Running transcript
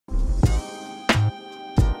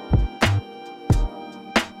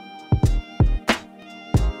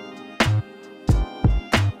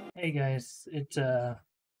Hey guys,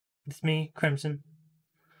 it's me, Crimson.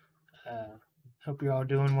 Hope you're all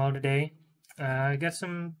doing well today. I got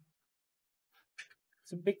some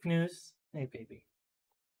big news. Hey baby,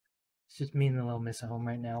 it's just me and the little miss at home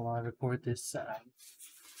right now while I record this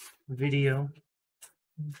video.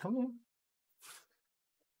 Come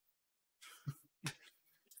here.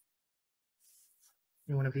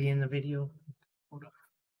 You want to be in the video? Hold on.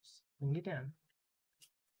 Bring you down.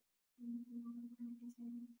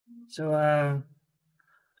 So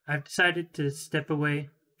I've decided to step away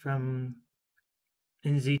from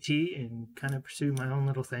NzT and kind of pursue my own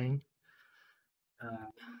little thing.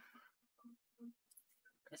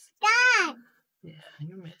 Dad! Yeah,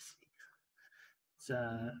 you're messy. It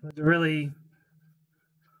was a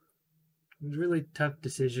really tough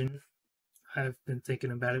decision. I've been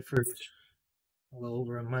thinking about it for a little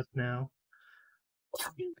over a month now.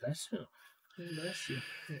 Bless you. Bless you.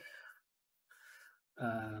 Yeah.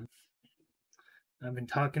 I've been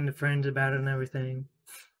talking to friends about it and everything.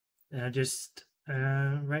 And I just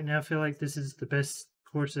right now feel like this is the best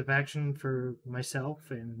course of action for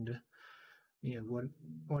myself and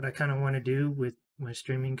what I kind of want to do with my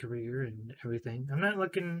streaming career and everything. I'm not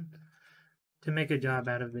looking to make a job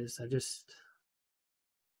out of this. I just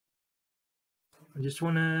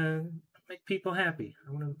want to make people happy.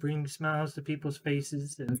 I want to bring smiles to people's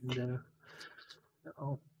faces and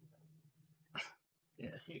oh yeah,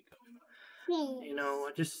 here you go. You know,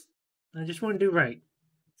 I just want to do right.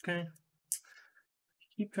 Okay.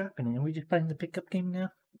 Keep dropping it. Are we just playing the pickup game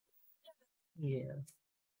now? Yeah.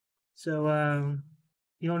 So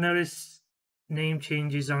you'll notice name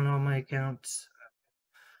changes on all my accounts.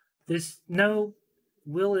 There's no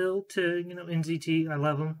will ill to NZT. I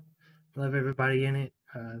love them. I love everybody in it.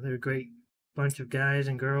 They're a great bunch of guys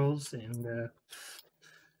and girls, and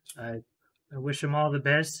I wish them all the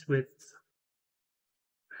best with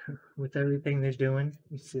everything they're doing.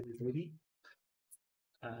 You see the baby.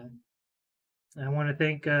 I want to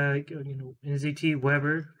thank NZT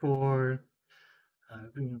Weber for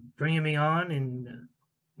bringing me on and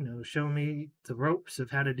showing me the ropes of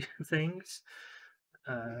how to do things.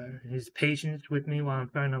 His patience with me while I'm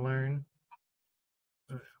trying to learn.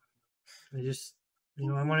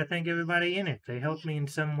 I want to thank everybody in it. They helped me in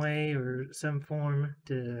some way or some form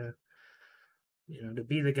to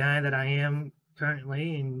be the guy that I am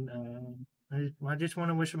currently, and I just want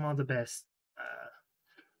to wish them all the best.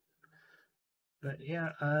 But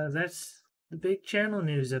yeah, that's the big channel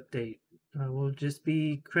news update. Will just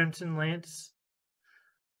be Crimson Lance.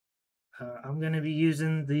 I'm going to be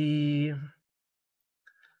using the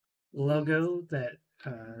logo that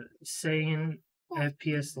Saiyan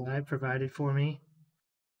FPS Live provided for me.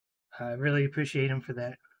 I really appreciate him for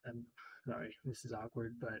that. I'm sorry, this is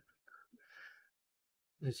awkward, but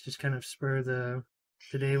it's just kind of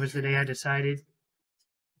today was the day I decided,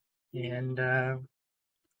 and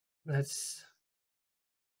that's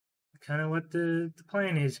kind of what the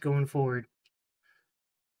plan is going forward.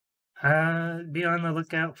 Be on the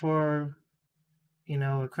lookout for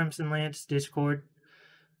a Crimson Lance Discord.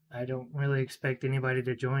 I don't really expect anybody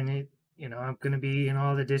to join it. I'm gonna be in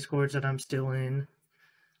all the Discords that I'm still in,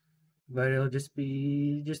 but it'll just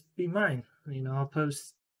be mine. I'll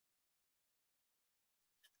post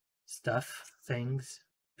stuff, things,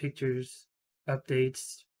 pictures,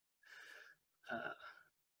 updates.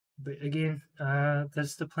 But again,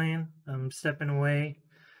 that's the plan. I'm stepping away.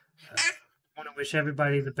 I want to wish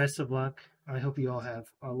everybody the best of luck. I hope you all have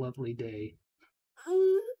a lovely day.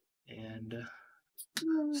 And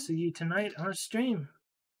see you tonight on stream.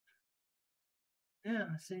 Yeah,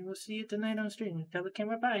 we'll see you tonight on stream. Tell the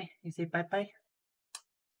camera bye. You say bye-bye.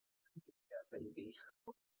 Yeah, baby.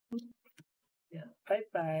 Yeah,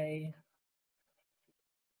 bye-bye.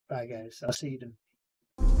 Bye, guys. I'll see you tonight.